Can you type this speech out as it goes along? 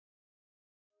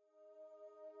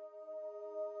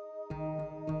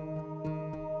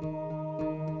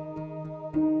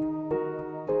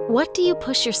What do you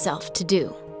push yourself to do?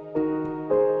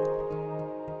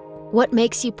 What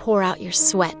makes you pour out your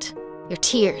sweat, your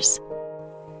tears?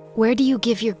 Where do you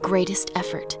give your greatest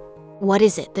effort? What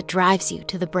is it that drives you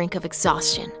to the brink of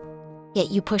exhaustion,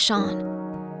 yet you push on?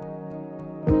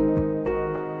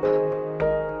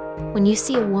 When you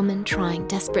see a woman trying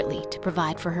desperately to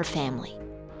provide for her family,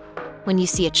 when you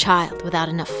see a child without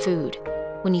enough food,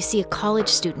 when you see a college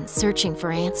student searching for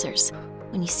answers,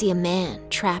 when you see a man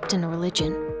trapped in a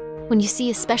religion, when you see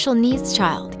a special needs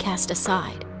child cast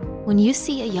aside, when you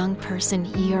see a young person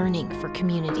yearning for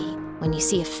community, when you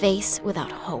see a face without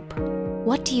hope,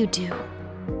 what do?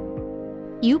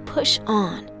 You push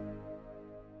on.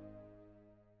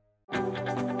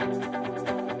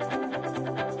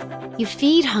 You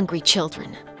feed hungry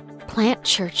children, plant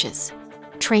churches,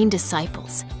 train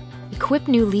disciples, equip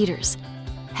new leaders,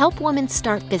 help women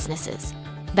start businesses,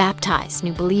 baptize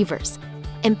new believers,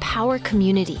 empower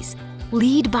communities,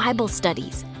 lead Bible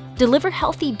studies, deliver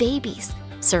healthy babies,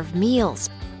 serve meals,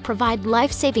 provide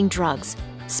life-saving drugs,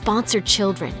 sponsor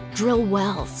children, drill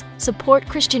wells, support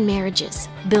Christian marriages,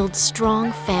 build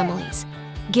strong families,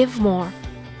 give more,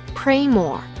 pray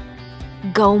more,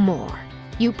 go more.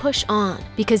 You push on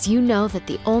because you know that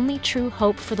the only true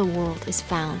hope for the world is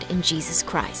found in Jesus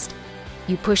Christ.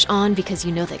 You push on because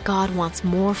you know that God wants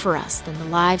more for us than the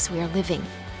lives we are living.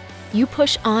 You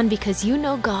push on because you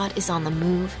know God is on the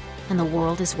move and the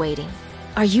world is waiting.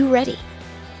 Are you ready?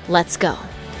 Let's go.